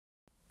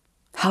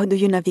How do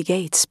you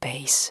navigate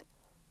space?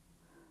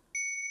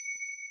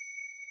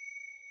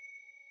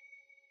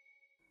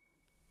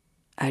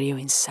 Are you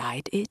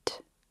inside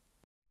it?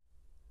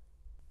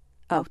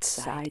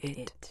 Outside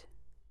it?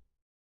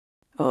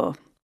 Or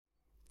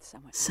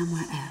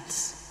somewhere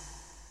else?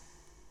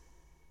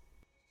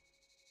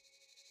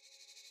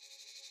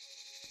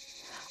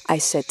 I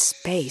said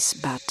space,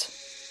 but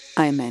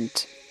I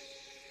meant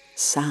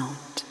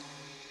sound.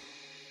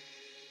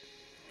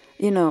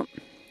 You know,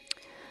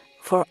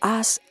 for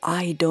us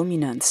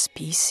eye-dominant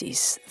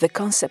species, the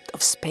concept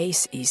of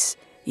space is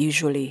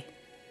usually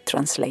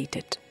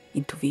translated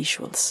into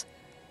visuals.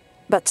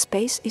 But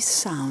space is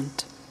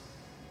sound.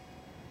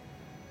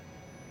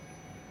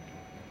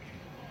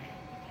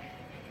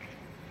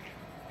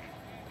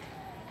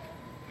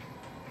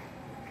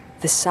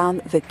 The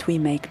sound that we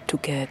make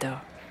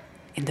together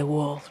in the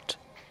world.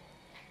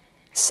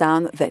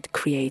 Sound that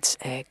creates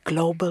a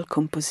global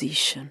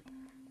composition.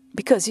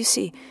 Because you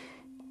see,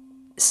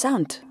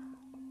 sound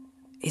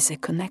is a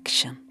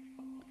connection.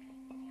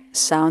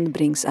 Sound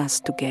brings us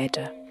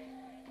together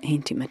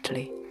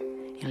intimately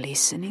in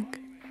listening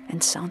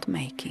and sound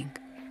making.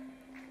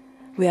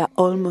 We are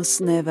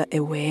almost never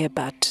aware,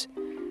 but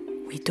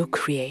we do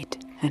create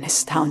an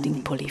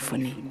astounding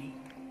polyphony.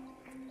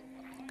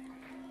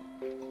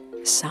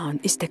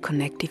 Sound is the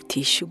connective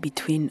tissue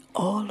between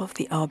all of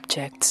the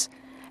objects,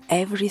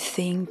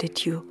 everything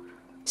that you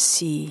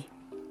see,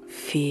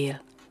 feel,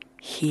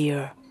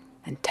 hear,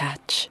 and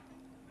touch.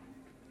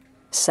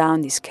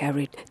 Sound is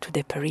carried to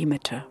the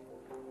perimeter,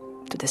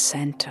 to the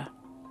center.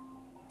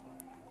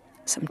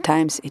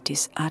 Sometimes it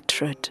is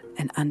uttered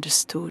and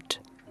understood.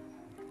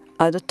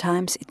 Other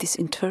times it is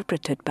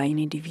interpreted by an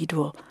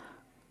individual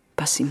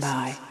passing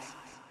by.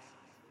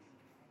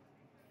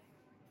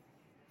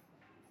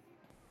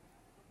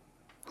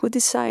 Who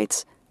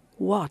decides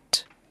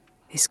what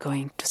is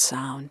going to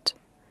sound?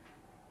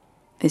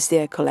 Is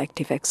there a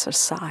collective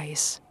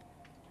exercise?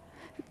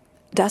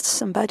 Does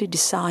somebody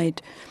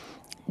decide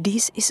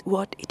this is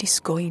what it is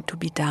going to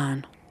be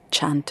done,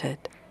 chanted,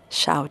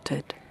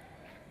 shouted?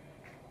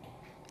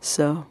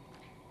 So,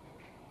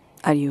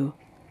 are you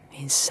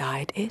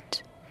inside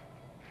it,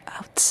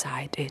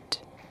 outside it,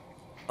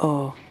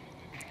 or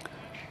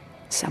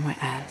somewhere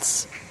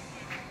else?